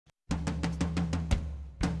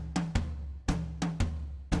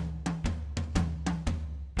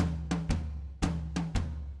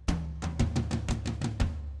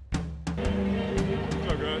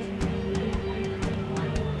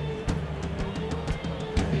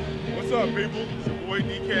What's up, people? It's your boy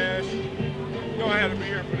D-Cash. You know I had to be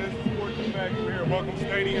here for this. Sports Impact here at Welcome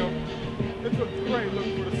Stadium. It's a great look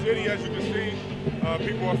for the city, as you can see.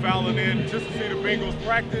 People are filing in just to see the Bengals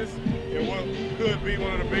practice in what could be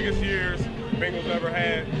one of the biggest years Bengals ever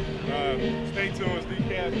had. Stay tuned, it's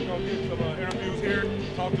D-Cash. We're going to get some interviews here,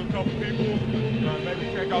 talk to a couple people,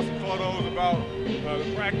 maybe check out some photos about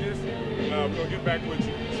the practice. And we're going to get back with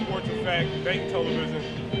you. Sports Impact, Dayton Television,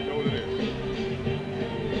 you know what it is.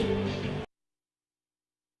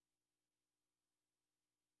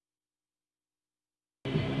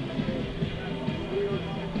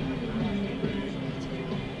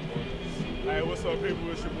 Hey, what's up,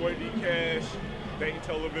 people? It's your boy D-Cash, Dayton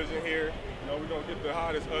Television here. You know, we're going to get the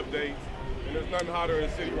hottest updates. And there's nothing hotter in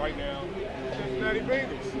the city right now. Cincinnati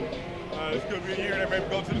Bengals. This could be a year they maybe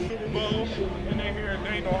go to the Super Bowl. And they're here in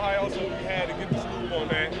Dayton, Ohio, so we had to get the scoop on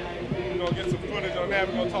that. We're going to get some footage on that.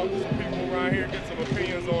 We're going to talk to some people around here, get some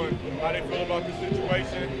opinions on how they feel about the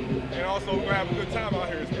situation. And also, we're going to have a good time out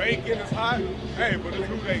here. It's baking, it's hot. Hey, but it's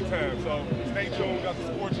Who Day time. So stay tuned. We got the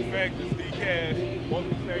Sports Effect. It's D-Cash.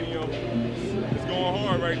 Welcome Stadium. It's going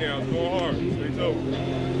hard right now. It's going hard. Stay tuned.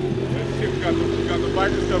 Let's see, we got the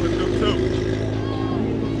bikers coming through too.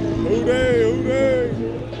 Who Day, Who Day.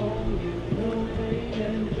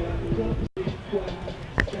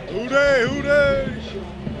 Who Day, Who Day.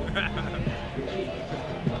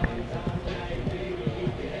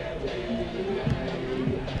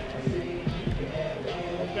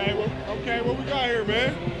 Okay, what we got here,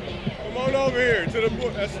 man? Come on over here to the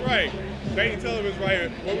book. That's right. Dayton Television right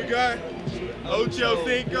here. What we got? Ocho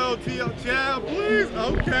Cinco, Tio Chow, please.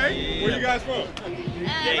 Okay. Yeah. Where you guys from?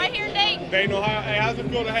 Right here in Dayton. Dayton, Ohio. Hey, how's it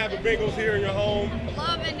feel to have the Bengals here in your home?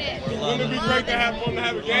 Loving it. Wouldn't it be great to have fun to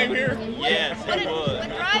have a game here? Yes, it would.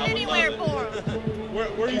 Would drive anywhere for them.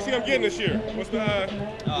 Where do you see them getting this year? What's the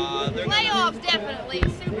playoffs? Definitely.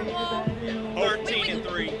 Super Bowl.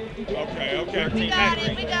 13-3. Okay. We got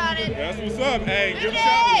it. We got it. That's what's up. Hey, Who give a Day?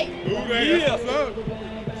 shout. Who Day? That's what's up.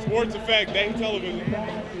 Sports Effect, Dayton Television.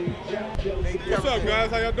 What's up, guys?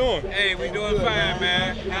 How y'all doing? Hey, we doing fine,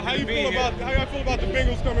 man. How y'all feel about the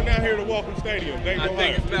Bengals coming down here to Welcome Stadium? Dayton, I Ohio?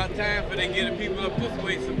 think it's about time for them getting people up this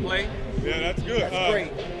way to play. Yeah, that's good. That's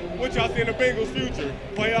great. What y'all see in the Bengals' future?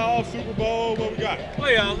 Playoffs, Super Bowl, what we got?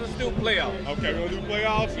 Playoffs, let's do playoffs. Okay, we're gonna do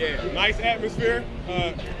playoffs. Yeah. Nice atmosphere.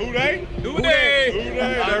 Who Day? Who Day? Who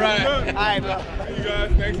Day? All right. All right, bro. See you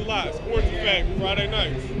guys. Thanks a lot. Sports Effect, Friday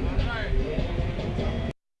nights.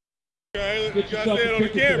 Okay, you guys say it on the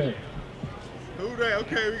camera. Who Day?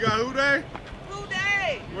 Okay, we got Who Day? Who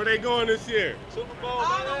Day? Where they going this year? Super Bowl.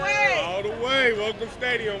 All the way. All the way. Welcome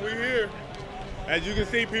Stadium. We here. As you can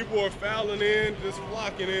see, people are filing in, just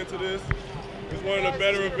flocking into this. It's one of the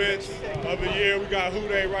better events of the year. We got Who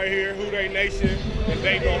Day right here, Who Day Nation in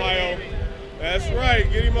Dayton, Ohio. That's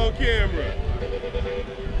right, get him on camera.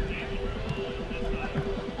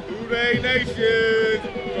 Who Day Nation,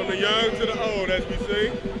 from the young to the old, as we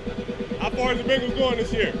see. How far is the Bengals going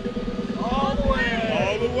this year? All the way.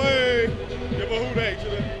 All the way. Give a Who Day to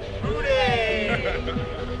the Who Day.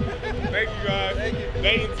 Thank you, guys.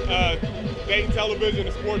 Thank you. Dayton Television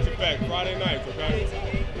and Sports Effect, Friday nights, okay?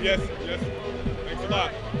 Yes. Thanks a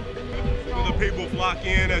lot. The people flock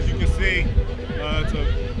in, as you can see. It's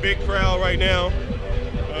a big crowd right now.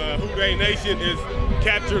 Who Day Nation is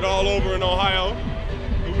captured all over in Ohio.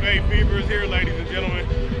 Who Day fever is here, ladies and gentlemen.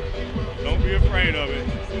 Don't be afraid of it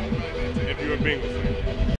if you're a Bengals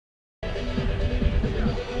fan.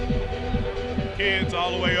 Kids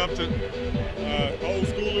all the way up to old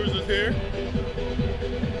schoolers is here.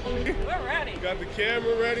 We're ready. Got the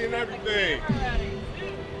camera ready and everything.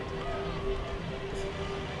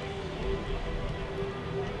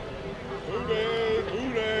 We're ready.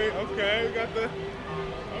 Who Day. Okay, we got the.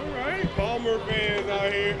 All right, Palmer fans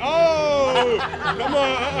out here. Oh, come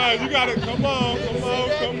on, you gotta, come on.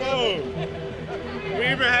 We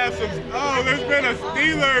even have some, there's been a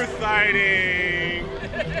Steelers sighting.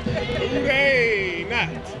 Who Day, not.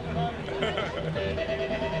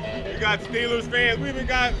 We got Steelers fans, we even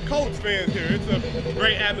got Colts fans here. It's a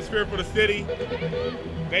great atmosphere for the city.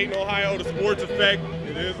 Dayton, Ohio, the Sports Effect.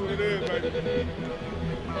 It is what it is, baby.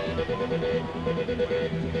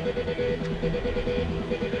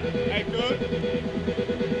 Hey, good.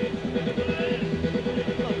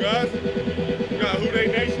 What's up, guys? We got Who Day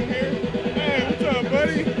Nation here. Hey, what's up,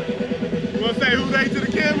 buddy? You want to say Who Day to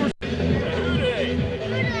the camera? Who Day.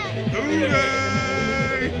 Who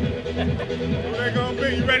Day. Who they gonna be?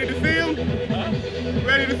 You ready to see him? You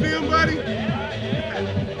ready to see him, buddy?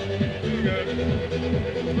 Here you go.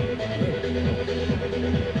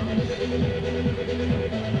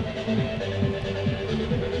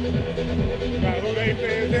 Got Who They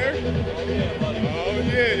fans there? Oh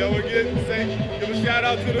yeah, y'all wanna give a shout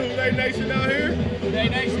out to the Who They Nation out here? Who They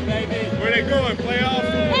Nation, baby. Where they going? Playoffs?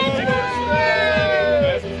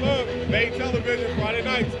 That's what's up. Dayton Television, Friday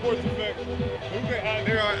night, Sports Effect.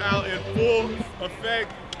 They are out in full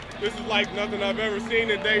effect. This is like nothing I've ever seen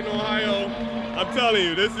in Dayton, Ohio. I'm telling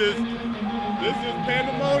you, this is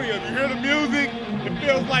pandemonium. You hear the music, it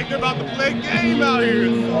feels like they're about to play a game out here.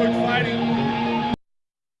 It's so exciting.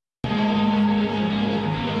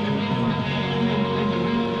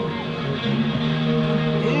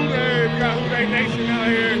 We got Who They Nation out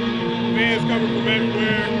here. Fans coming from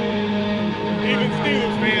everywhere. Even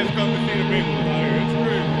Steelers fans come to see the Bengals out here. It's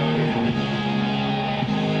crazy out here.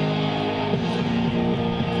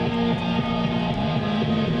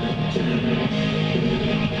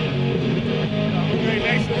 Who They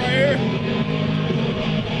Nation right here.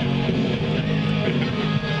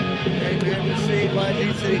 Came here to see my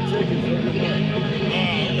DC tickets every night. Okay.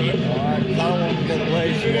 I don't want to get away.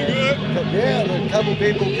 Is it good? Yeah, a couple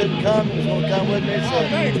people couldn't come. Was going to come with me. So, Oh,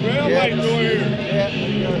 thanks, man. I like doing here. Yeah, there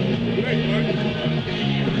you go. Thanks, buddy.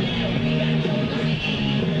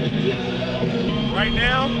 Right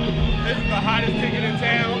now, this is the hottest ticket in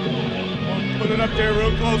town. I'll put it up there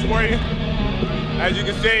real close for you. As you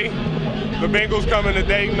can see, the Bengals coming to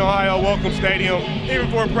Dayton, Ohio, Welcome Stadium. Even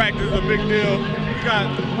for practice, it's a big deal. We got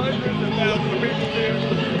hundreds and thousands of people here.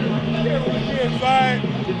 Can't really be inside,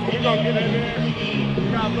 so we're gonna get in there. We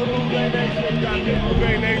got Little Who They Nation, we got Big Who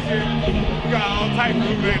They Nation, we got all types of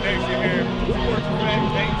Who They Nation here. Sports Effect,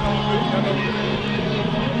 Dayton Television, I know.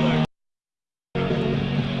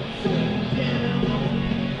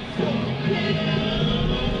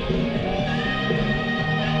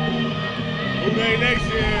 Who They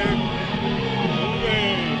Nation.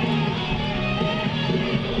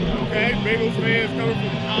 Okay, Bengals fans coming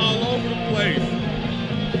from all over the place.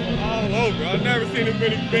 All over. I've never seen as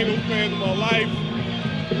many Bengals fans in my life.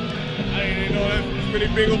 I didn't know that as many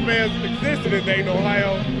Bengals fans existed in Dayton,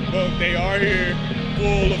 Ohio, but they are here,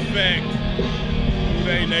 full effect. Who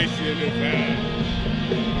They Nation is